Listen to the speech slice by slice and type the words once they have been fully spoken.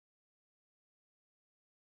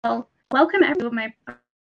Well, welcome everyone to my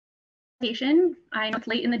presentation. I know it's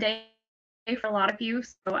late in the day for a lot of you,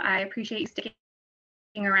 so I appreciate you sticking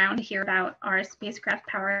around to hear about our spacecraft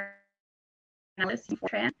power analysts in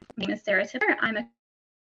Fortran. My name is Sarah Tipler. I'm a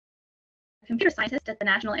computer scientist at the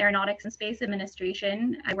National Aeronautics and Space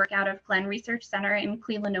Administration. I work out of Glenn Research Center in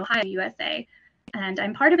Cleveland, Ohio, USA. And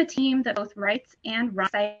I'm part of a team that both writes and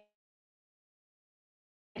runs.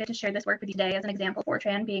 To share this work with you today as an example of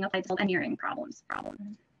Fortran being applied to solve engineering problems.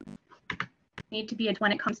 Need to be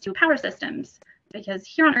when it comes to power systems, because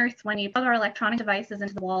here on Earth, when we plug our electronic devices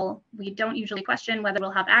into the wall, we don't usually question whether we'll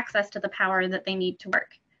have access to the power that they need to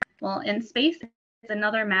work. Well, in space, it's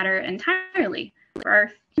another matter entirely. For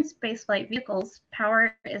our spaceflight vehicles,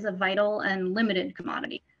 power is a vital and limited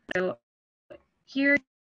commodity. So here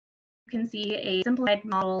you can see a simplified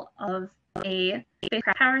model of a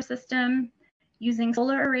spacecraft power system using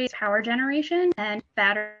solar arrays power generation and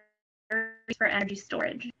batteries for energy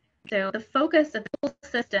storage. So the focus of the whole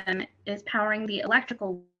system is powering the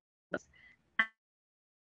electrical loads,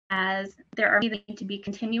 as there are that need to be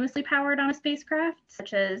continuously powered on a spacecraft,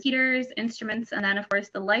 such as heaters, instruments, and then of course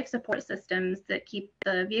the life support systems that keep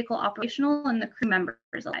the vehicle operational and the crew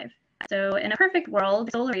members alive. So in a perfect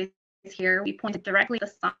world, solar arrays here, we pointed directly at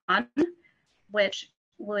the sun, which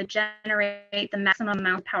would generate the maximum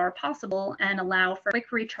amount of power possible and allow for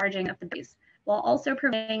quick recharging of the batteries, while also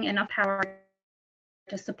providing enough power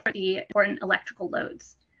to support the important electrical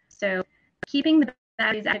loads. So keeping the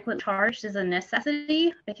batteries adequately charged is a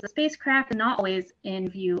necessity because the spacecraft is not always in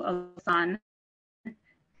view of the sun.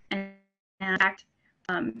 And in fact,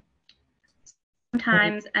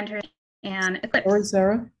 sometimes enters an eclipse. Sorry,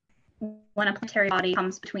 Sarah. When a planetary body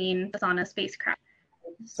comes between the sun and a spacecraft.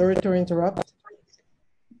 Sorry to interrupt,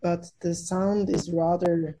 but the sound is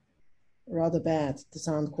rather bad, the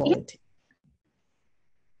sound quality.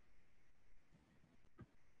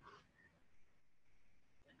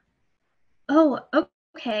 Oh,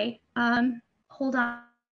 okay. Hold on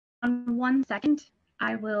 1 second.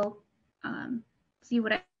 I will see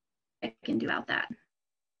what I can do about that.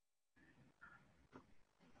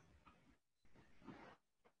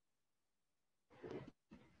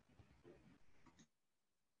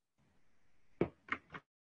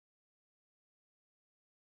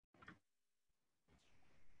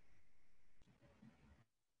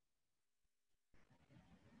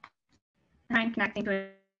 I'm connecting to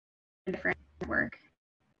a different network.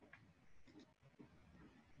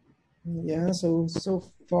 Yeah, so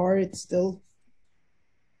far it's still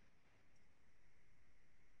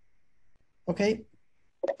okay.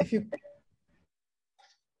 If you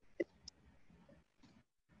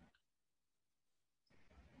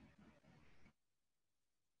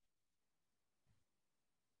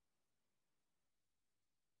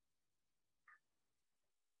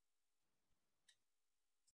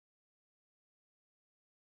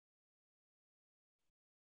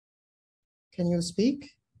can you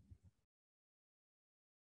speak?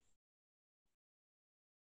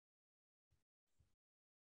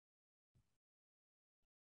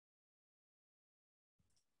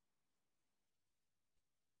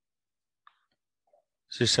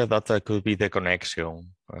 She said that that could be the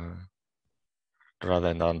connection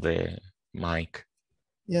rather than the mic.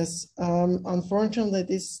 Yes, unfortunately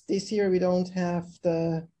this year we don't have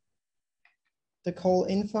the call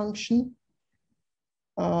in function.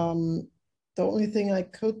 The only thing I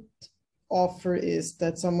could offer is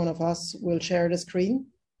that someone of us will share the screen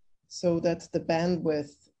so that the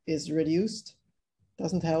bandwidth is reduced.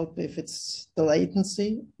 Doesn't help if it's the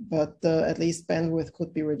latency, but at least bandwidth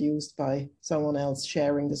could be reduced by someone else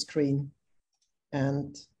sharing the screen.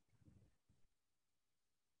 And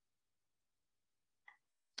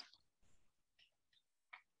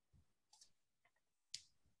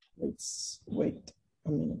let's wait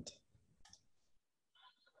a minute.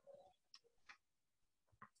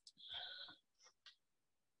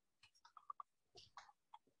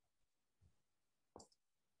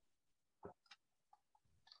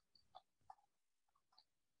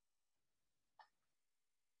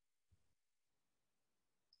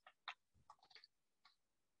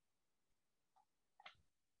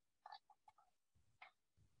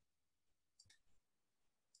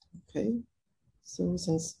 Okay, so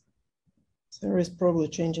since Sarah is probably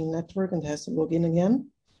changing network and has to log in again,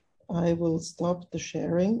 I will stop the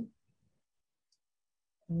sharing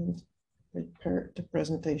and prepare the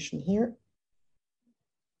presentation here.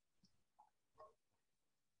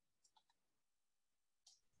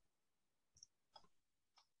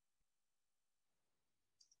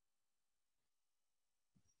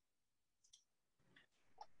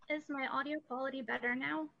 Is my audio quality better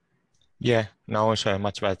now? Yeah, now it's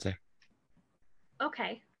much better.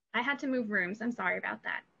 Okay, I had to move rooms. I'm sorry about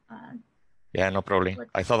that. Yeah, no problem.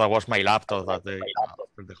 I thought that was my laptop that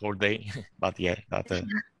after the whole day, but yeah,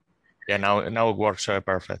 yeah, now it works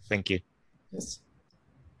perfect. Thank you. Yes.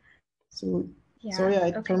 So yeah, sorry, I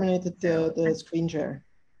okay. terminated the screen share.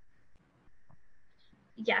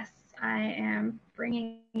 Yes, I am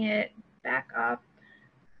bringing it back up.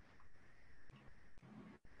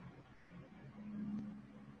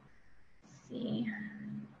 Let's see.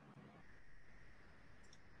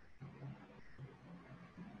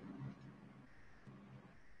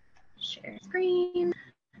 Share screen.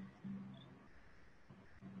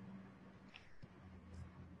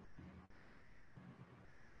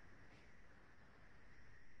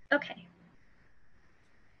 Okay.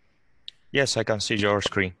 Yes, I can see your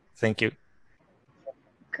screen. Thank you.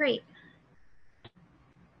 Great.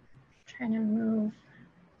 Trying to move.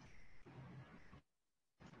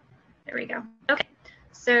 There we go. Okay.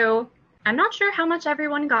 So I'm not sure how much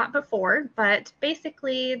everyone got before, but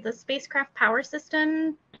basically the spacecraft power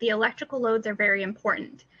system, the electrical loads are very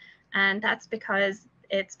important. And that's because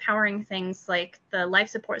it's powering things like the life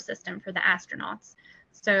support system for the astronauts.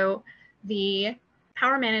 So the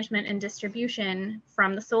power management and distribution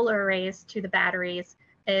from the solar arrays to the batteries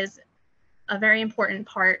is a very important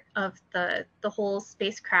part of the whole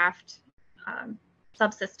spacecraft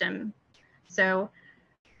subsystem. So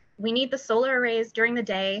we need the solar arrays during the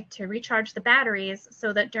day to recharge the batteries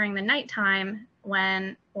so that during the nighttime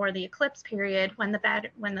or the eclipse period, when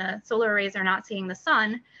the solar arrays are not seeing the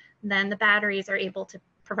sun, then the batteries are able to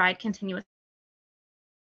provide continuous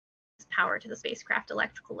power to the spacecraft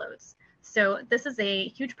electrical loads. So this is a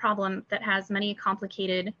huge problem that has many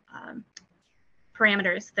complicated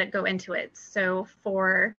parameters that go into it. So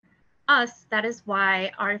for us, that is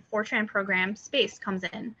why our Fortran program, SPACE, comes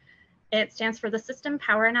in. It stands for the System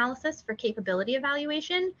Power Analysis for Capability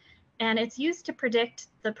Evaluation, and it's used to predict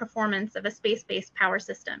the performance of a space-based power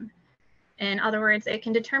system. In other words, it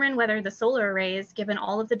can determine whether the solar arrays, given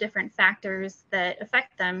all of the different factors that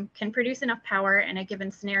affect them, can produce enough power in a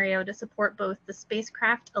given scenario to support both the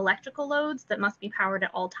spacecraft electrical loads that must be powered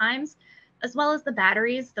at all times, as well as the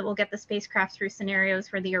batteries that will get the spacecraft through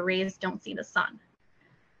scenarios where the arrays don't see the sun.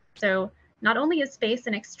 So not only is SPACE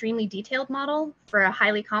an extremely detailed model for a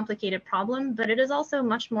highly complicated problem, but it is also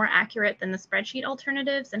much more accurate than the spreadsheet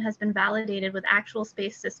alternatives and has been validated with actual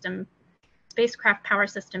spacecraft power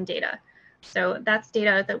system data. So that's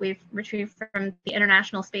data that we've retrieved from the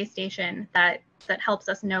International Space Station that helps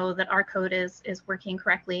us know that our code is working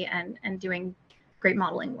correctly and doing great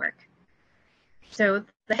modeling work. So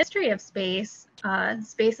the history of SPACE,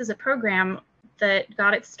 SPACE is a program that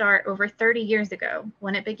got its start over 30 years ago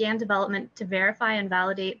when it began development to verify and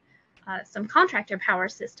validate some contractor power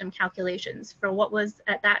system calculations for what was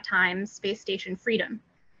at that time Space Station Freedom.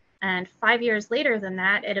 And 5 years later than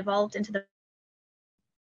that, it evolved into the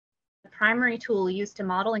primary tool used to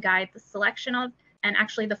model and guide the selection of and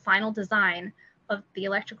actually the final design of the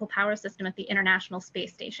electrical power system at the International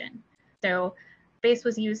Space Station. So SPACE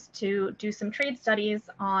was used to do some trade studies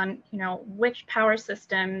on, which power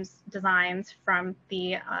systems designs from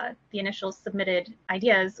the initial submitted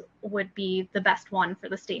ideas would be the best one for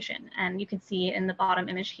the station. And you can see in the bottom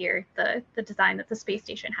image here the design that the space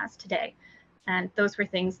station has today. And those were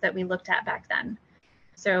things that we looked at back then.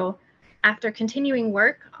 So after continuing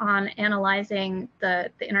work on analyzing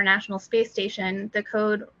the International Space Station, the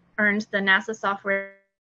code earned the NASA Software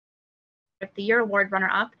of the Year Award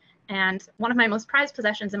runner-up. And one of my most prized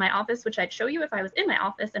possessions in my office, which I'd show you if I was in my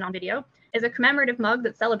office and on video, is a commemorative mug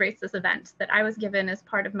that celebrates this event that I was given as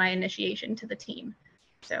part of my initiation to the team.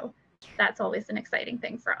 So that's always an exciting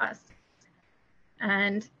thing for us.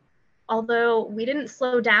 And although we didn't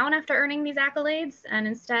slow down after earning these accolades, and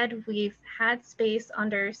instead we've had SPACE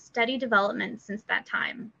under steady development since that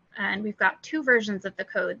time. And we've got 2 versions of the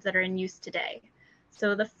code that are in use today.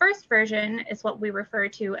 So the first version is what we refer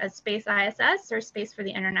to as SPACE ISS, or SPACE for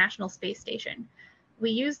the International Space Station. We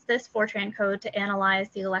use this Fortran code to analyze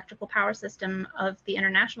the electrical power system of the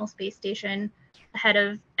International Space Station ahead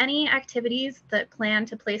of any activities that plan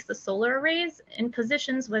to place the solar arrays in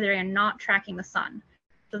positions where they are not tracking the sun.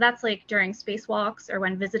 So that's like during spacewalks or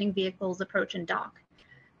when visiting vehicles approach and dock.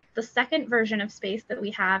 The second version of SPACE that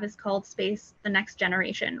we have is called SPACE the Next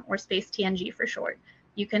Generation, or SPACE TNG for short.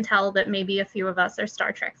 You can tell that maybe a few of us are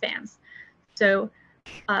Star Trek fans. So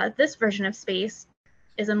this version of SPACE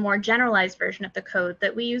is a more generalized version of the code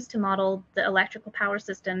that we use to model the electrical power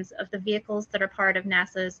systems of the vehicles that are part of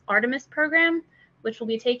NASA's Artemis program, which will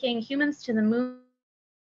be taking humans to the moon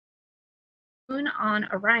on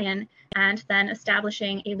Orion and then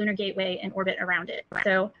establishing a lunar gateway in orbit around it.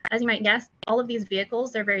 So as you might guess, all of these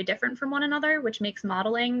vehicles are very different from one another, which makes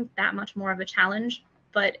modeling that much more of a challenge,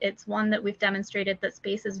 but it's one that we've demonstrated that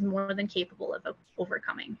space is more than capable of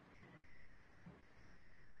overcoming.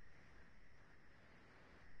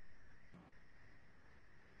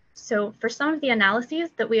 So for some of the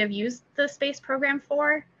analyses that we have used the space program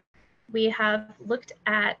for, we have looked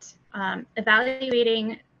at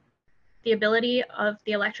evaluating the ability of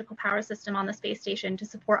the electrical power system on the space station to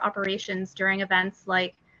support operations during events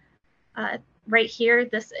like right here,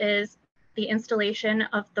 this is the installation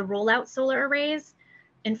of the rollout solar arrays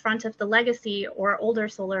in front of the legacy or older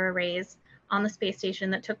solar arrays on the space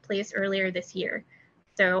station that took place earlier this year.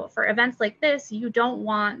 So for events like this, you don't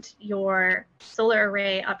want your solar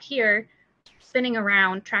array up here spinning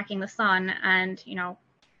around, tracking the sun and, you know,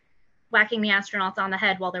 whacking the astronauts on the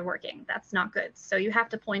head while they're working. That's not good. So you have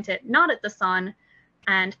to point it not at the sun,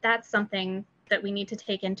 and that's something that we need to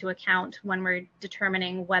take into account when we're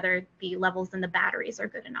determining whether the levels in the batteries are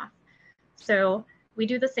good enough. So we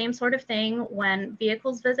do the same sort of thing when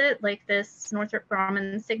vehicles visit, like this Northrop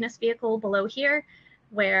Grumman Cygnus vehicle below here,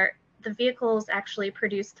 where the vehicles actually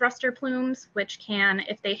produce thruster plumes, which can,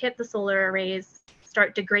 if they hit the solar arrays,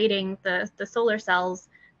 start degrading the solar cells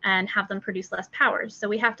and have them produce less power. So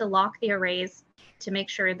we have to lock the arrays to make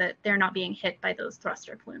sure that they're not being hit by those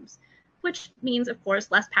thruster plumes, which means, of course,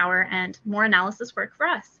 less power and more analysis work for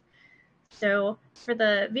us. So for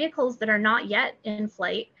the vehicles that are not yet in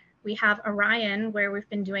flight, we have Orion, where we've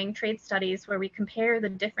been doing trade studies where we compare the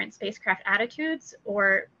different spacecraft attitudes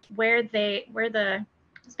or where the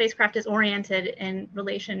spacecraft is oriented in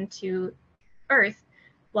relation to Earth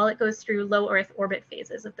while it goes through low Earth orbit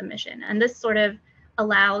phases of the mission. And this sort of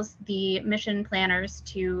allows the mission planners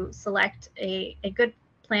to select a good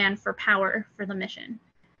plan for power for the mission.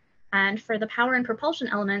 And for the power and propulsion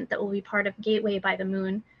element that will be part of Gateway by the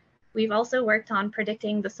Moon, we've also worked on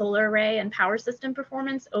predicting the solar array and power system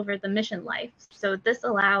performance over the mission life. So this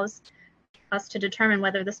allows us to determine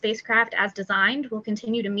whether the spacecraft as designed will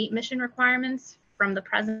continue to meet mission requirements from the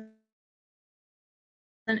present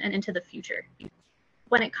and into the future.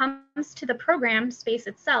 When it comes to the program space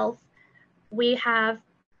itself, we have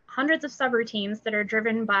hundreds of subroutines that are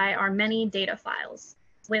driven by our many data files.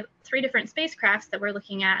 With 3 different spacecrafts that we're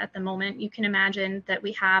looking at the moment, you can imagine that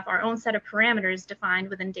we have our own set of parameters defined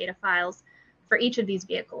within data files for each of these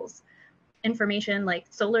vehicles. Information like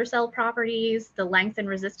solar cell properties, the length and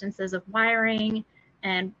resistances of wiring,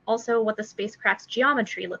 and also what the spacecraft's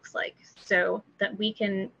geometry looks like, so that we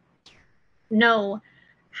can know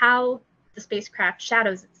how the spacecraft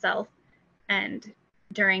shadows itself and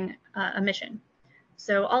during a mission.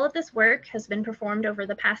 So all of this work has been performed over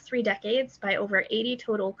the past 3 decades by over 80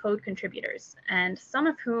 total code contributors, and some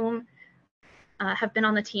of whom have been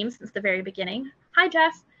on the team since the very beginning. Hi,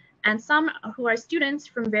 Jeff. And some who are students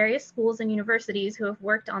from various schools and universities who have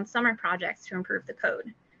worked on summer projects to improve the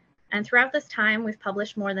code. And throughout this time, we've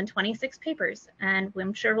published more than 26 papers, and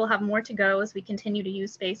I'm sure we'll have more to go as we continue to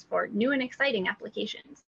use space for new and exciting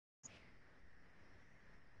applications.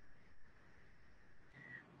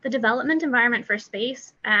 The development environment for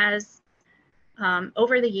space as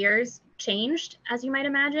over the years changed, as you might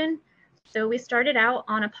imagine. So we started out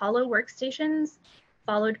on Apollo workstations,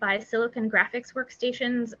 followed by Silicon graphics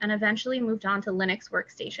workstations, and eventually moved on to Linux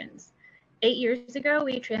workstations. 8 years ago,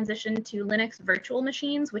 we transitioned to Linux virtual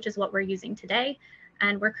machines, which is what we're using today,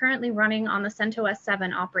 and we're currently running on the CentOS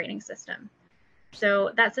 7 operating system. So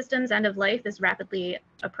that system's end of life is rapidly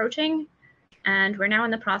approaching, and we're now in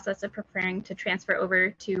the process of preparing to transfer over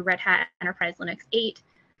to Red Hat Enterprise Linux 8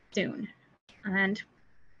 soon. And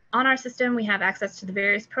on our system, we have access to the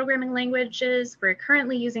various programming languages. We're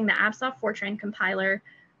currently using the ABSOFT Fortran compiler,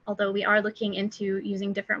 although we are looking into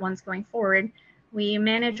using different ones going forward. We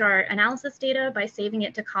manage our analysis data by saving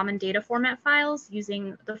it to common data format files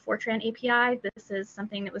using the Fortran API. This is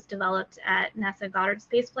something that was developed at NASA Goddard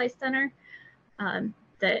Space Flight Center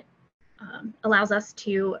that allows us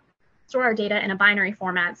to store our data in a binary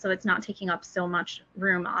format so it's not taking up so much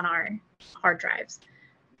room on our hard drives.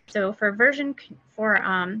 So for version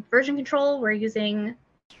control, we're using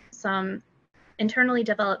some internally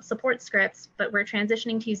developed support scripts, but we're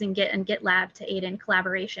transitioning to using Git and GitLab to aid in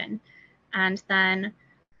collaboration. And then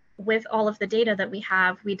with all of the data that we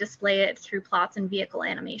have, we display it through plots and vehicle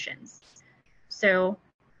animations. So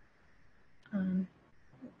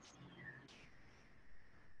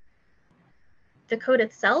the code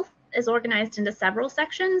itself is organized into several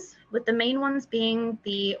sections, with the main ones being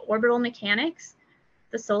the orbital mechanics,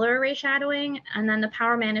 the solar array shadowing, and then the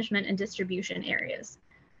power management and distribution areas.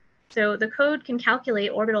 So the code can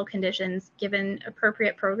calculate orbital conditions given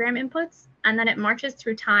appropriate program inputs, and then it marches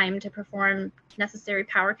through time to perform necessary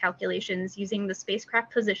power calculations using the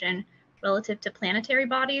spacecraft position relative to planetary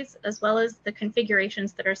bodies, as well as the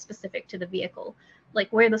configurations that are specific to the vehicle, like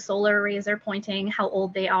where the solar arrays are pointing, how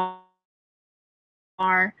old they are,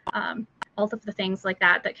 all of the things like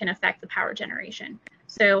that that can affect the power generation.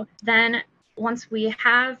 So then once we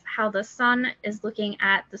have how the sun is looking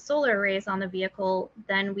at the solar arrays on the vehicle,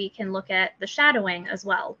 then we can look at the shadowing as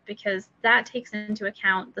well, because that takes into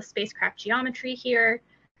account the spacecraft geometry here,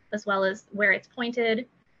 as well as where it's pointed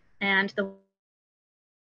and the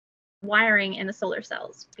wiring in the solar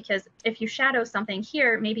cells. Because if you shadow something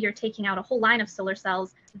here, maybe you're taking out a whole line of solar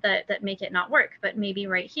cells that make it not work, but maybe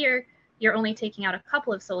right here, you're only taking out a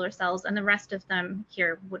couple of solar cells and the rest of them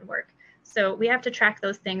here would work. So we have to track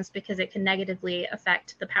those things because it can negatively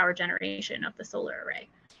affect the power generation of the solar array.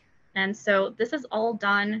 And so this is all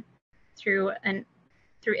done through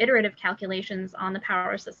iterative calculations on the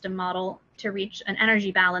power system model to reach an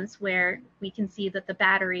energy balance where we can see that the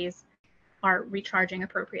batteries are recharging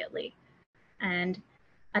appropriately. And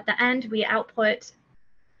at the end, we output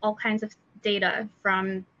all kinds of data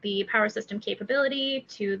from the power system capability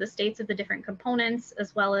to the states of the different components,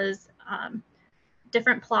 as well as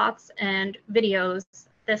different plots and videos.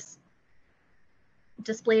 This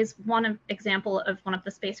displays one example of one of the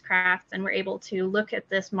spacecrafts, and we're able to look at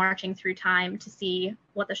this marching through time to see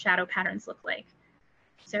what the shadow patterns look like.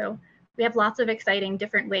 So we have lots of exciting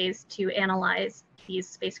different ways to analyze these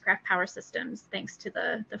spacecraft power systems thanks to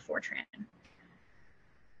the Fortran.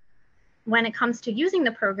 When it comes to using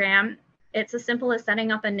the program, it's as simple as setting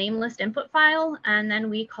up a nameless input file, and then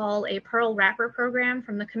we call a Perl wrapper program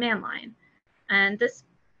from the command line. And this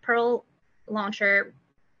Perl launcher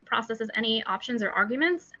processes any options or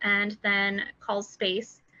arguments and then calls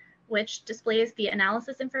space, which displays the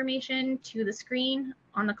analysis information to the screen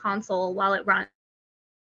on the console while it runs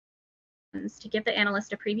to give the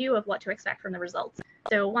analyst a preview of what to expect from the results.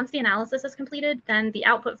 So once the analysis is completed, then the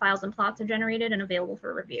output files and plots are generated and available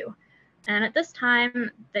for review. And at this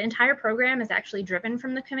time, the entire program is actually driven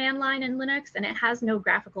from the command line in Linux, and it has no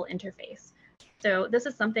graphical interface. So this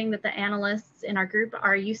is something that the analysts in our group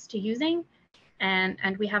are used to using,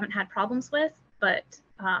 and we haven't had problems with, but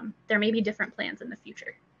there may be different plans in the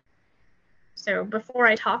future. So before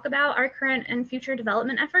I talk about our current and future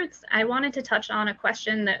development efforts, I wanted to touch on a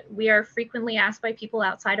question that we are frequently asked by people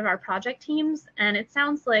outside of our project teams, and it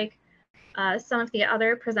sounds like some of the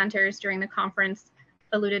other presenters during the conference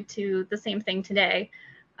alluded to the same thing today,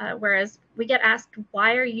 whereas we get asked,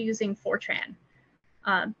 why are you using Fortran?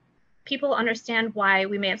 People understand why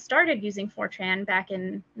we may have started using Fortran back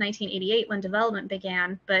in 1988 when development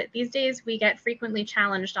began, but these days we get frequently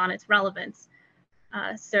challenged on its relevance.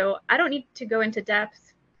 So I don't need to go into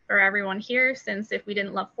depth for everyone here, since if we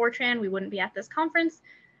didn't love Fortran, we wouldn't be at this conference.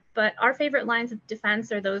 But our favorite lines of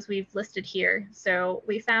defense are those we've listed here. So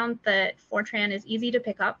we found that Fortran is easy to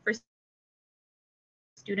pick up for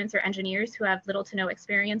students or engineers who have little to no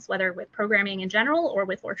experience, whether with programming in general or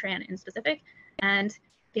with Fortran in specific. And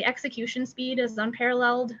the execution speed is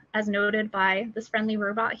unparalleled, as noted by this friendly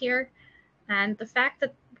robot here. And the fact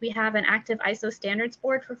that we have an active ISO standards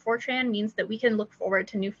board for Fortran means that we can look forward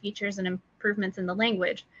to new features and improvements in the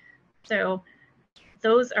language. So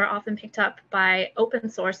those are often picked up by open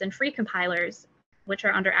source and free compilers, which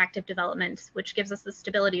are under active development, which gives us the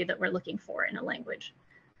stability that we're looking for in a language.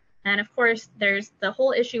 And of course, there's the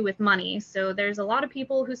whole issue with money. So there's a lot of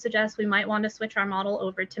people who suggest we might want to switch our model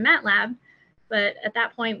over to MATLAB. But at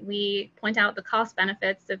that point, we point out the cost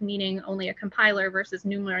benefits of needing only a compiler versus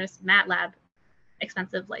numerous MATLAB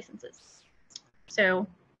expensive licenses. So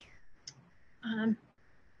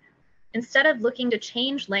instead of looking to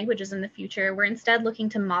change languages in the future, we're instead looking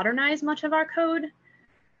to modernize much of our code.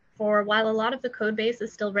 For while a lot of the code base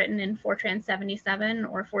is still written in Fortran 77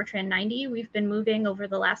 or Fortran 90, we've been moving over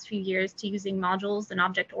the last few years to using modules and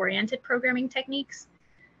object-oriented programming techniques,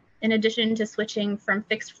 in addition to switching from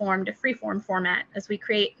fixed form to free form format as we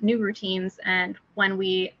create new routines and when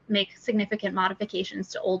we make significant modifications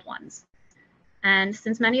to old ones. And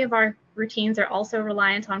since many of our routines are also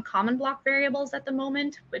reliant on common block variables at the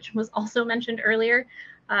moment, which was also mentioned earlier,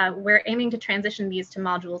 we're aiming to transition these to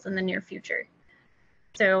modules in the near future.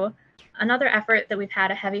 So another effort that we've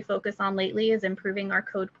had a heavy focus on lately is improving our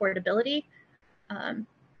code portability.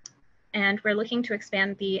 And we're looking to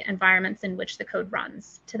expand the environments in which the code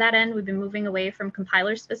runs. To that end, we've been moving away from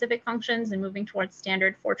compiler-specific functions and moving towards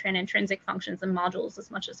standard Fortran intrinsic functions and modules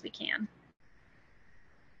as much as we can.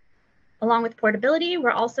 Along with portability,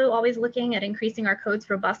 we're also always looking at increasing our code's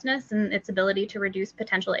robustness and its ability to reduce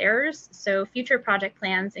potential errors. So future project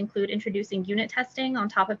plans include introducing unit testing on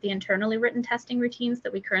top of the internally written testing routines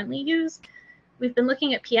that we currently use. We've been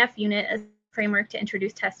looking at PF unit as a framework to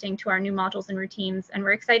introduce testing to our new modules and routines, and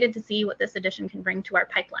we're excited to see what this addition can bring to our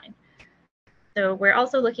pipeline. So we're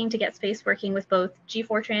also looking to get Space working with both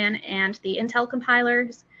Fortran and the Intel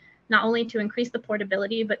compilers, not only to increase the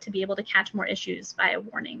portability, but to be able to catch more issues via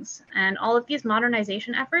warnings. And all of these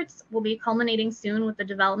modernization efforts will be culminating soon with the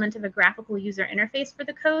development of a graphical user interface for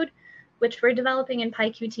the code, which we're developing in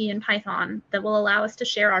PyQt and Python that will allow us to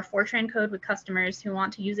share our Fortran code with customers who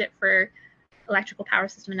want to use it for electrical power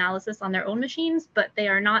system analysis on their own machines, but they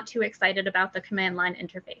are not too excited about the command line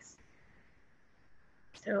interface.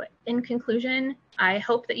 So in conclusion, I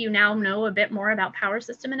hope that you now know a bit more about power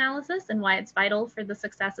system analysis and why it's vital for the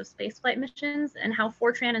success of spaceflight missions and how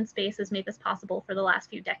Fortran and space has made this possible for the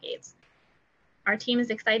last few decades. Our team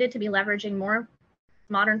is excited to be leveraging more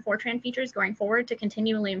modern Fortran features going forward to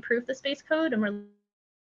continually improve the space code, and we're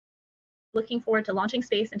looking forward to launching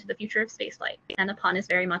space into the future of spaceflight, and the pun is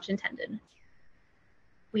very much intended.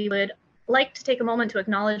 We would like to take a moment to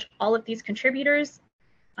acknowledge all of these contributors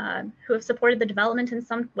who have supported the development in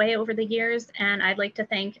some way over the years, and I'd like to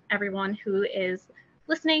thank everyone who is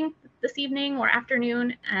listening this evening or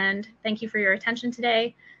afternoon, and thank you for your attention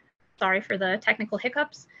today. Sorry for the technical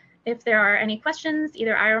hiccups. If there are any questions,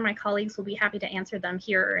 either I or my colleagues will be happy to answer them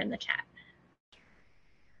here or in the chat.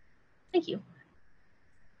 Thank you.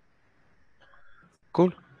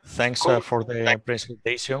 Cool. Thanks for the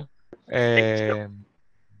presentation.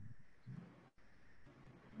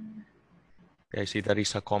 I see there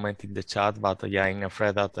is a comment in the chat, but yeah, I'm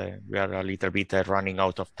afraid that we are a little bit running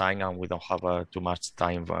out of time and we don't have too much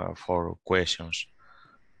time for questions,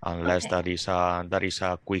 unless that is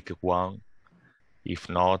a quick one. If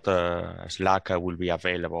not, Slack will be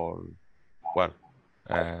available, well,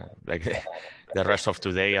 like the rest of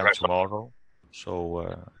today and tomorrow. So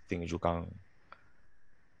I think you can,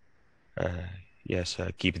 yes,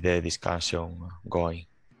 keep the discussion going.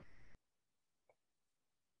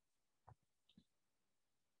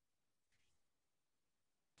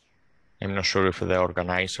 I'm not sure if the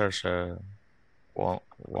organizers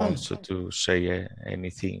wants to say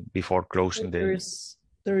anything before closing the.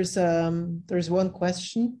 There's one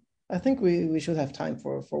question. I think we should have time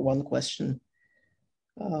for one question.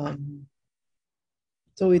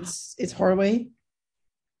 So it's Harvey.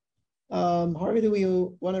 Harvey, do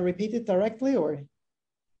you want to repeat it directly or?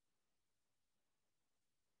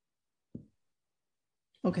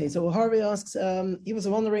 Okay, so Harvey asks, he was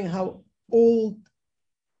wondering how old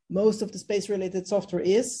most of the space-related software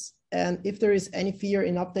is, and if there is any fear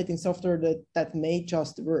in updating software that may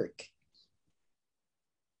just work.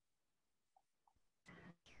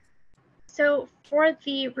 So for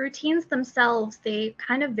the routines themselves, they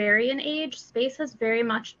kind of vary in age. Space has very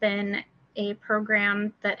much been a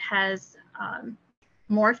program that has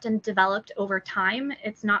morphed and developed over time.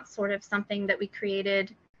 It's not sort of something that we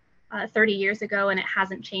created 30 years ago and it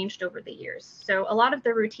hasn't changed over the years. So a lot of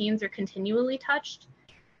the routines are continually touched,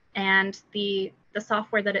 and the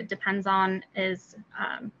software that it depends on is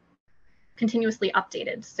continuously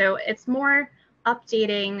updated. So it's more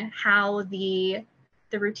updating how the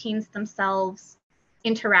routines themselves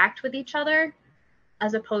interact with each other,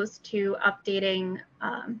 as opposed to updating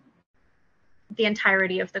the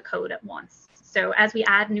entirety of the code at once. So as we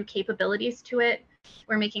add new capabilities to it,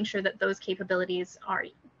 we're making sure that those capabilities are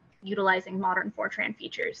utilizing modern Fortran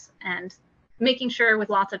features and making sure with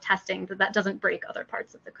lots of testing that that doesn't break other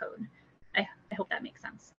parts of the code. I hope that makes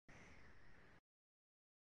sense.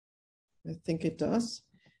 I think it does.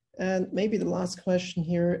 And maybe the last question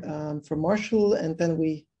here for Marshall, and then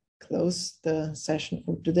we close the session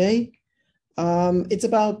for today. It's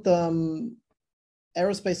about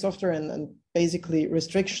aerospace software and basically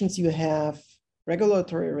restrictions you have,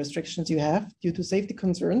 regulatory restrictions you have due to safety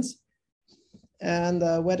concerns, and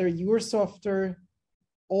whether your software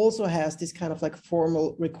also has this kind of like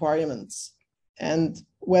formal requirements, and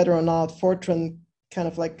whether or not Fortran kind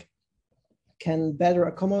of like can better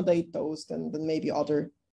accommodate those than maybe other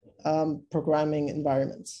programming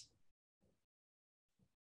environments.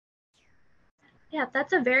 Yeah,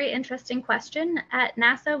 that's a very interesting question. At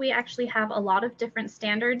NASA, we actually have a lot of different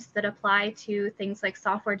standards that apply to things like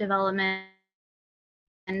software development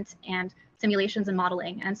and simulations and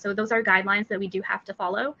modeling. And so those are guidelines that we do have to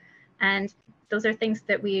follow. And those are things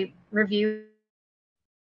that we review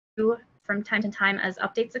from time to time as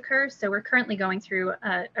updates occur. So we're currently going through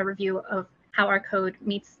a review of how our code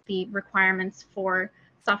meets the requirements for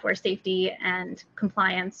software safety and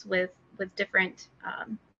compliance with different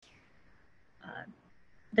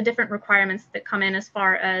the different requirements that come in as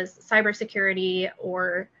far as cybersecurity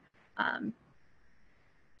or kind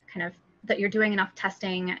of that you're doing enough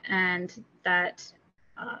testing and that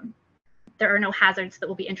there are no hazards that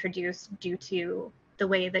will be introduced due to the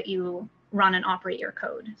way that you run and operate your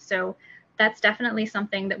code. So that's definitely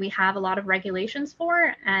something that we have a lot of regulations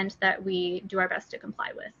for and that we do our best to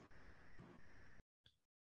comply with.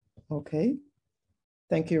 Okay,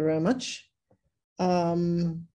 thank you very much.